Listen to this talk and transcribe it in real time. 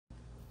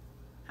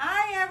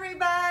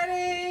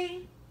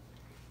everybody.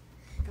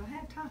 Go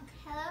ahead, talk.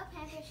 Hello,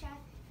 Panther Chef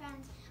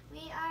friends.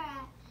 We are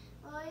at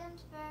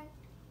Williamsburg,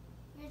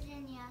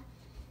 Virginia,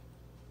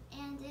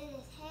 and it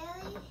is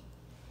Haley,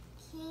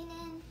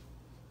 Keenan,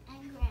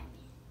 and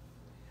Grammy.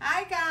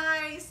 Hi,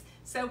 guys.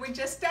 So we're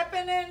just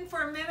stepping in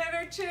for a minute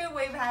or two.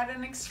 We've had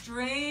an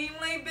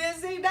extremely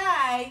busy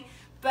day,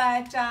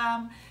 but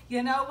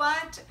you know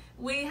what?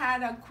 We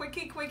had a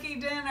quickie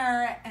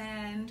dinner,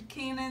 and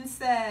Keenan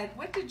said,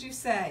 what did you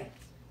say?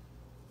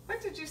 What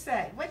did you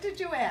say? What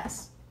did you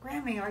ask?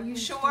 Grammy, are you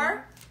sure?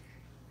 Are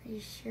you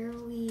sure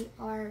we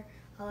are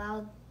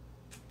allowed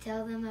to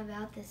tell them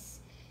about this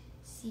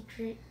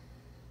secret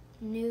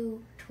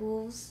new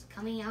tools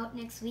coming out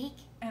next week?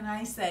 And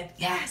I said,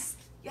 yes.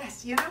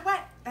 Yes, you know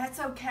what? That's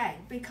okay,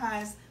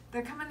 because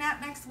they're coming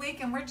out next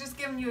week, and we're just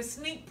giving you a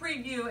sneak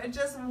preview of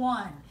just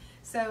one.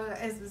 So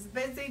it was a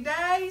busy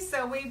day,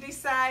 so we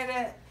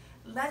decided,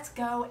 let's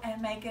go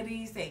and make it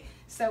easy.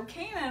 So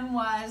Keenan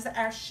was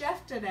our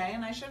chef today,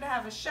 and I should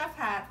have a chef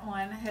hat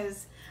on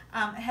his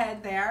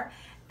head there.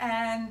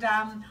 And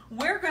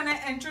we're going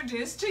to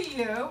introduce to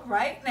you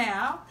right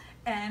now,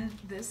 and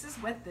this is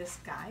what this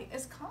guy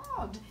is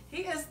called.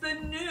 He is the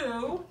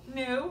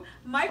new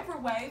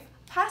microwave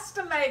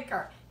pasta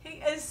maker.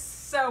 He is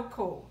so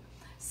cool.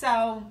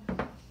 So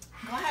go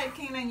ahead,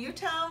 Keenan, you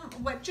tell him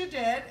what you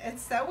did.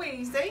 It's so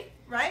easy,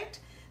 right?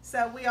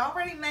 So we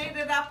already made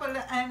it up,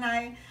 and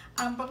I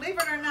believe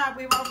it or not,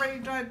 we've already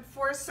done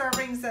 4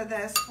 servings of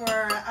this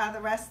for the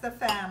rest of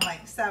the family.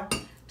 So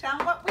tell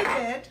them what we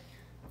did.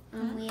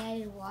 We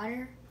added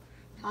water,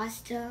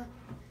 pasta,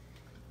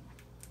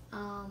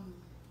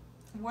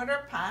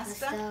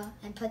 pasta,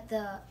 and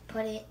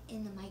put it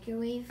in the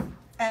microwave.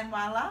 And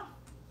voila,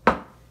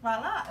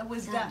 it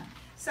was done.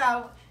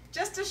 So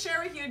just to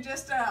share with you,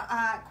 just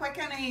a quick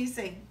and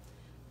easy,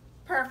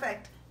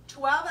 perfect.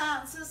 12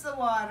 ounces of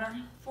water,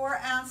 4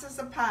 ounces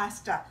of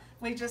pasta.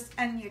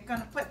 And you're going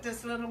to put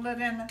this little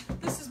lid in.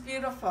 This is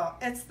beautiful.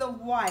 It's the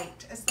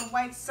white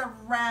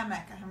ceramic.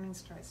 I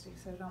haven't tried,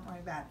 so don't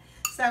worry about it.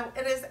 So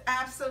it is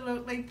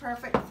absolutely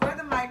perfect for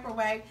the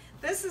microwave.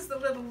 This is the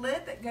little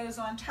lid that goes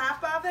on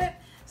top of it.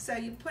 So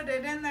you put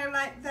it in there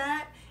like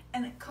that,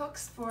 and it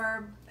cooks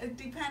for,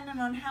 depending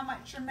on how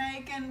much you're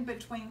making,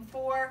 between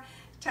 4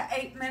 to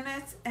 8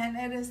 minutes, and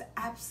it is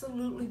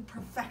absolutely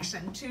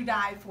perfection to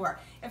die for.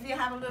 If you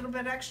have a little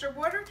bit extra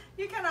water,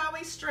 you can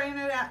always strain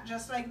it out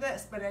just like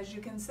this, but as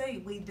you can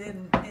see, we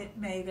didn't. It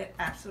made it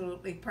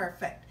absolutely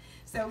perfect.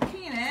 So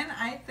Keenan,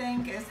 I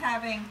think, is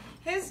having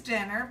his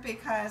dinner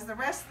because the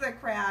rest of the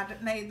crowd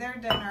made their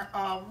dinner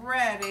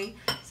already.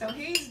 So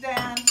he's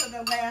down to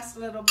the last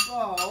little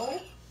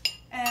bowl.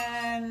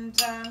 And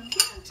Keenan,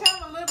 tell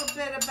him a little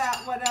bit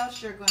about what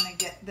else you're going to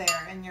get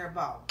there in your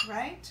bowl,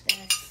 right?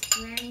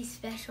 Granny's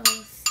special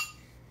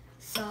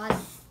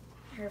sauce,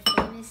 her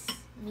famous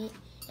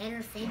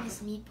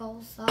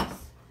meatball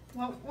sauce.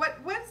 Well,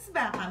 what's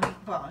about my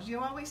meatballs?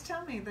 You always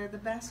tell me they're the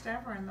best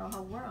ever in the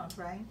whole world,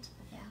 right?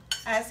 Yeah.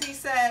 As he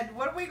said,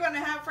 what are we going to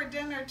have for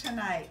dinner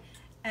tonight?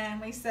 And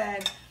we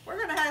said, we're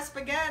going to have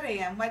spaghetti.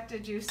 And what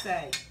did you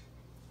say?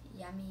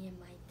 Yummy in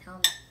my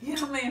tummy.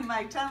 Yummy in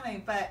my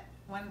tummy. But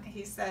when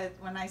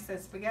I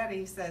said spaghetti,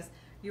 he says,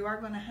 you are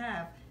going to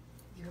have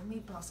your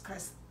meatballs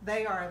because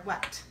they are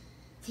what?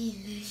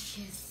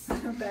 Delicious.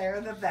 They're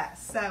the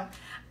best. So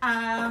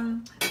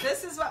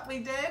this is what we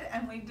did,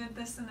 and we did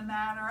this in a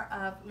matter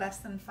of less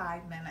than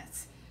 5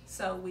 minutes.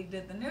 So we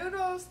did the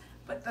noodles,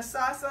 put the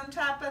sauce on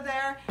top of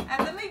there,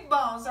 and the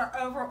meatballs are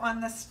over on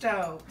the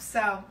stove.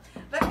 So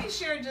let me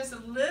share just a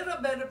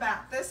little bit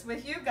about this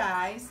with you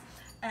guys.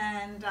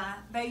 And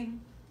they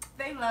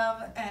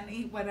love and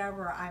eat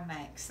whatever I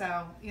make.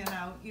 So you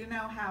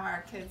know how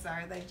our kids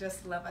are. They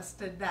just love us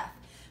to death.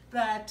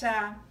 But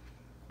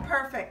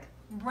perfect.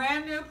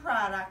 Brand new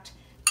product,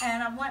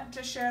 and I want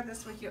to share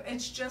this with you.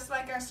 It's just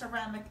like our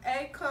ceramic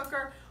egg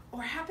cooker,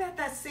 or how about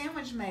that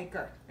sandwich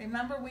maker?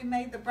 Remember we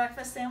made the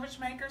breakfast sandwich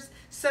makers?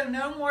 So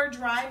no more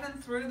driving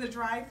through the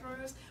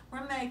drive-thrus.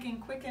 We're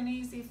making quick and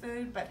easy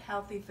food, but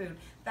healthy food.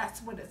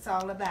 That's what it's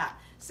all about.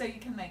 So you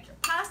can make your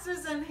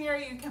pastas in here,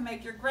 you can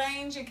make your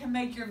grains, you can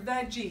make your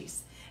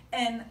veggies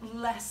in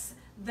less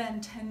than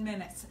 10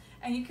 minutes.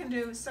 And you can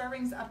do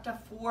servings up to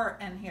 4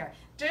 in here.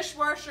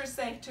 Dishwasher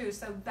safe too,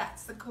 so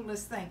that's the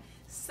coolest thing.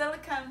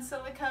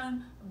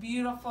 Silicone,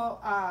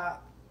 beautiful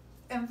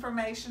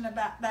information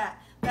about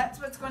that. That's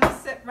what's going to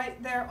sit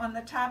right there on the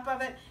top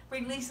of it.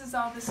 Releases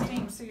all the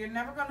steam, so you're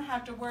never going to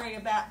have to worry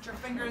about your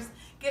fingers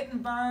getting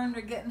burned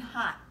or getting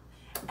hot.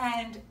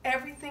 And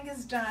everything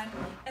is done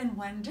in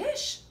one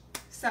dish,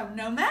 so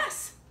no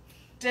mess.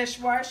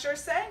 Dishwasher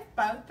safe,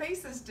 both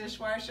pieces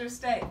dishwasher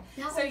safe.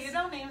 So you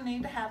don't even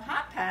need to have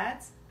hot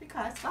pads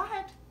because, go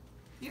ahead,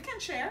 you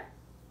can share.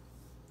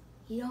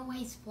 You don't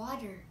waste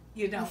water.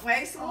 You don't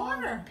waste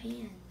water.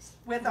 Pans.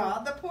 With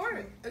all the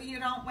pork. You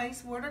don't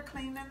waste water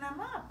cleaning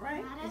them up,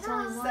 right? It's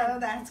only one. So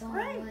that's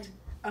great.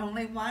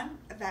 Only one?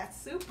 That's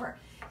super.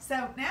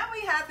 So now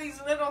we have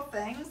these little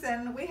things,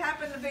 and we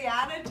happen to be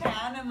out of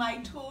town, and my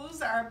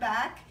tools are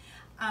back.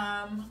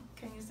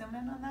 Can you zoom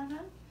in on that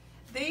one?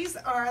 these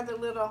are the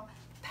little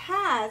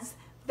pads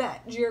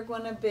that you're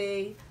going to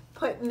be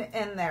putting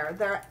in there.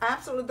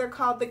 They're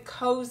called the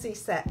cozy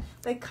set.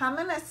 They come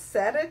in a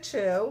set of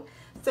 2,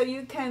 so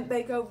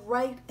they go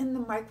right in the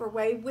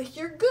microwave with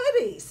your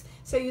goodies.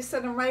 So you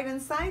set them right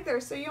inside there,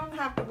 so you don't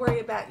have to worry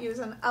about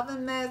using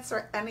oven mitts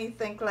or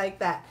anything like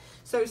that.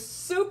 So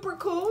super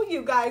cool.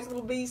 You guys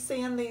will be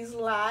seeing these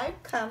live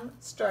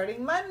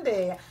starting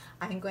Monday.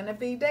 I'm going to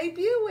be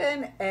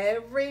debuting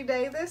every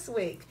day this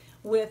week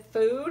with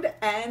food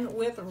and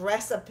with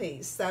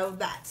recipes. So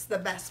that's the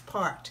best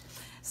part.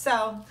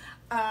 So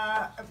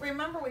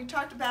remember we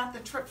talked about the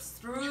trips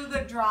through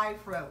the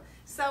drive-thru.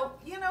 So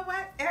you know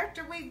what?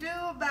 After we do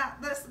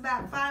about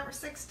 5 or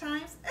 6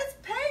 times, it's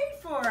paid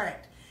for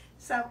it.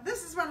 So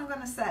this is what I'm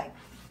going to say.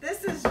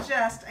 This is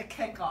just a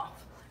kickoff.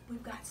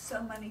 We've got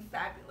so many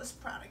fabulous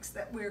products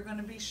that we're going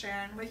to be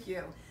sharing with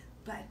you.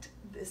 But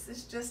this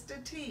is just a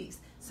tease.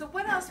 So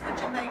what else would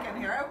you make in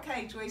here?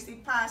 Okay,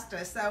 Joycie,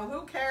 pasta. So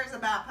who cares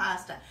about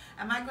pasta?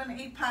 Am I going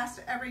to eat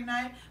pasta every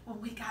night? Well,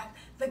 we got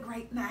the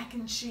great mac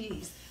and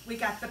cheese. We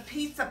got the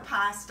pizza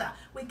pasta.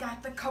 We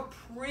got the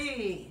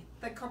capri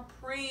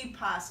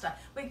pasta.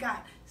 We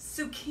got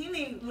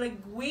zucchini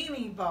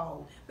linguine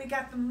bowl. We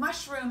got the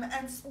mushroom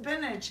and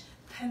spinach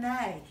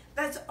penne.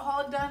 That's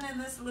all done in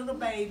this little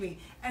baby,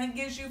 and it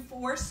gives you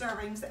 4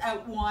 servings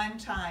at one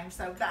time,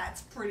 so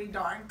that's pretty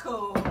darn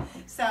cool.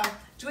 So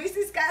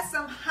Joycie's got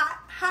some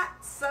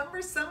hot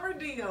summer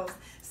deals.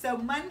 So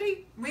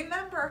Monday,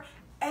 remember,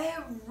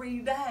 every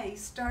day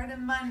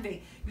starting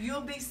Monday,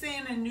 you'll be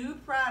seeing a new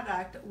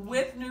product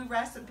with new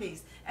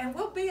recipes, and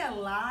we'll be a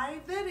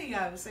live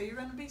video, so you're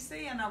going to be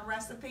seeing a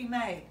recipe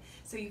made.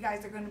 So you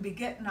guys are going to be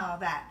getting all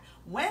that.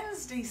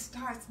 Wednesday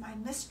starts my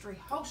mystery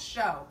host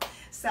show.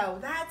 So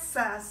that's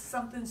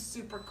something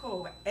super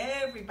cool.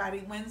 Everybody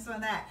wins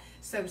on that.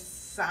 So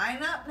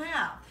sign up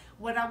now.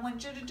 What I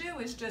want you to do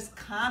is just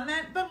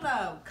comment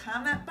below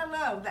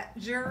that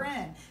you're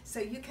in, so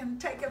you can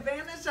take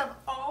advantage of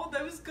all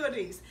those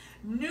goodies.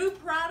 New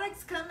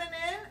products coming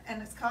in,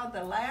 and it's called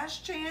the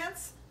Last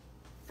Chance,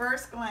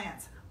 First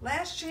Glance.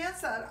 Last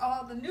chance at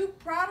all the new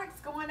products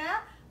going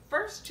out,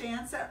 first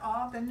chance at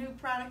all the new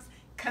products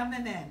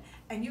coming in.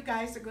 And you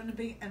guys are going to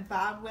be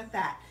involved with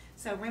that.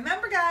 So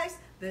remember, guys,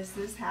 this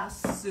is how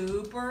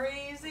super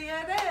easy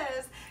it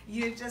is.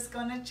 You're just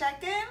going to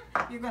check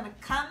in. You're going to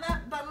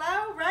comment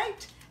below,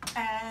 right?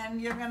 And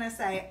you're going to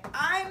say,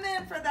 I'm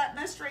in for that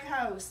mystery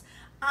host.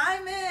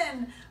 I'm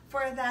in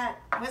for that,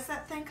 what's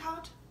that thing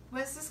called?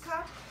 What is this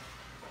called?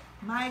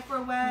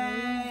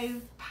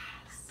 Microwave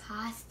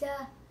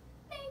Pasta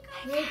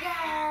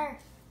maker.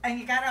 And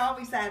you got to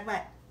always add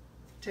what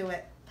to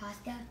it?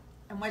 Pasta.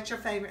 And what's your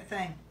favorite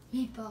thing?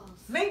 Meatballs.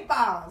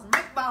 Meatballs.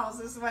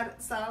 Meatballs is what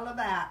it's all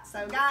about.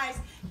 So guys,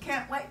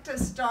 can't wait to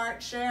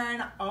start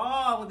sharing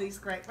all of these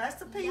great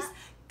recipes. Yeah.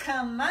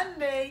 Come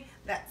Monday,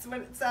 that's what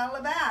it's all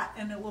about.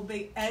 And it will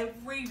be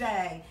every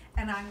day.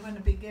 And I'm going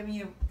to be giving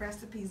you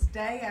recipes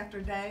day after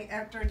day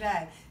after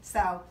day.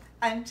 So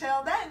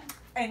until then,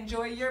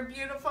 enjoy your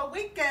beautiful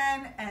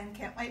weekend and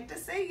can't wait to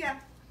see you.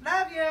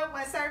 Love you.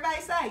 What's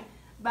everybody say?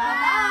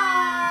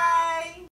 Bye-bye.